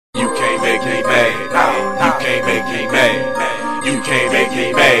can't make me mad. Nah, you can't make me mad. You can't make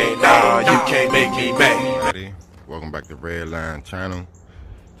me mad. Nah, you can't make me mad. Welcome back to Redline channel.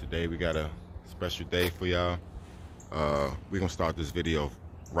 Today we got a special day for y'all. We're gonna start this video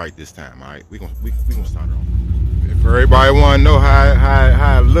right this time. All right, we gonna start it off. If everybody wanna know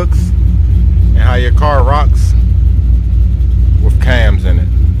how it looks and how your car rocks with cams in it,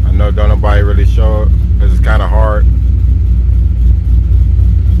 I know don't nobody really show it because it's kind of hard.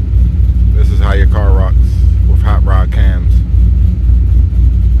 This is how your car rocks with hot rod cams.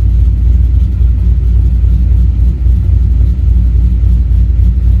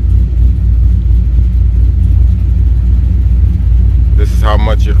 This is how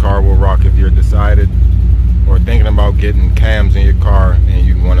much your car will rock if you're decided or thinking about getting cams in your car and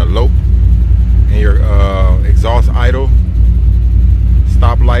you want to lope and your exhaust idle,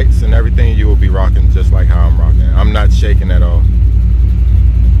 stop lights and everything, you will be rocking just like how I'm rocking. I'm not shaking at all.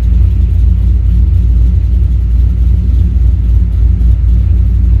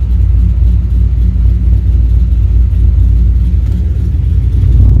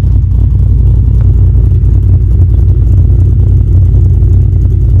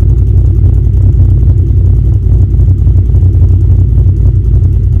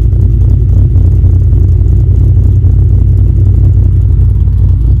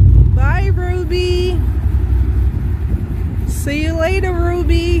 See you later,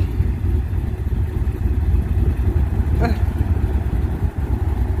 Ruby.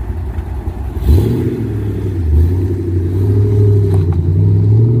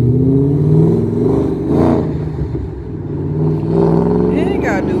 You ain't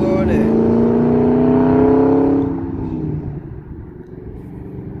gotta do all that.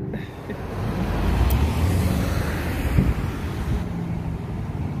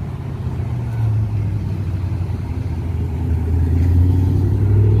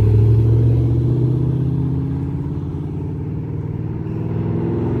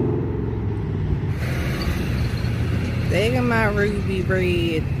 There go my Ruby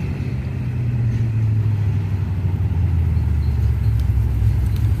Red.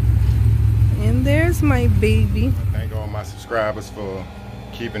 And there's my baby. Thank all my subscribers for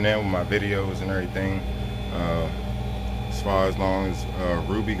keeping in with my videos and everything. As far as long as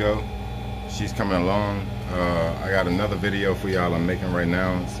Ruby go, she's coming along. I got another video for y'all I'm making right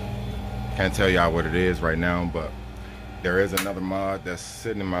now. Can't tell y'all what it is right now, but there is another mod that's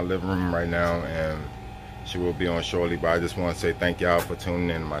sitting in my living room right now, and she will be on shortly. But I just want to say thank y'all for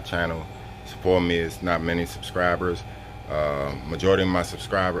tuning in to my channel. Support me. It's not many subscribers. Majority of my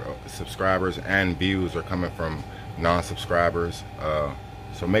subscribers and views are coming from non-subscribers.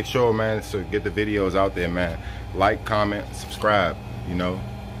 So make sure, man, to get the videos out there, man. Like, comment, subscribe. You know,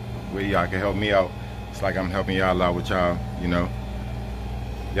 where y'all can help me out. It's like I'm helping y'all out with y'all. You know,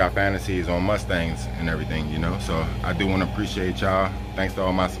 y'all fantasies on Mustangs and everything. You know, so I do want to appreciate y'all. Thanks to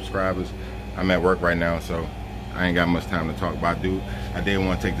all my subscribers. I'm at work right now, so I ain't got much time to talk, but I did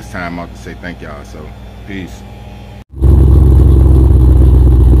want to take this time out to say thank y'all. So peace.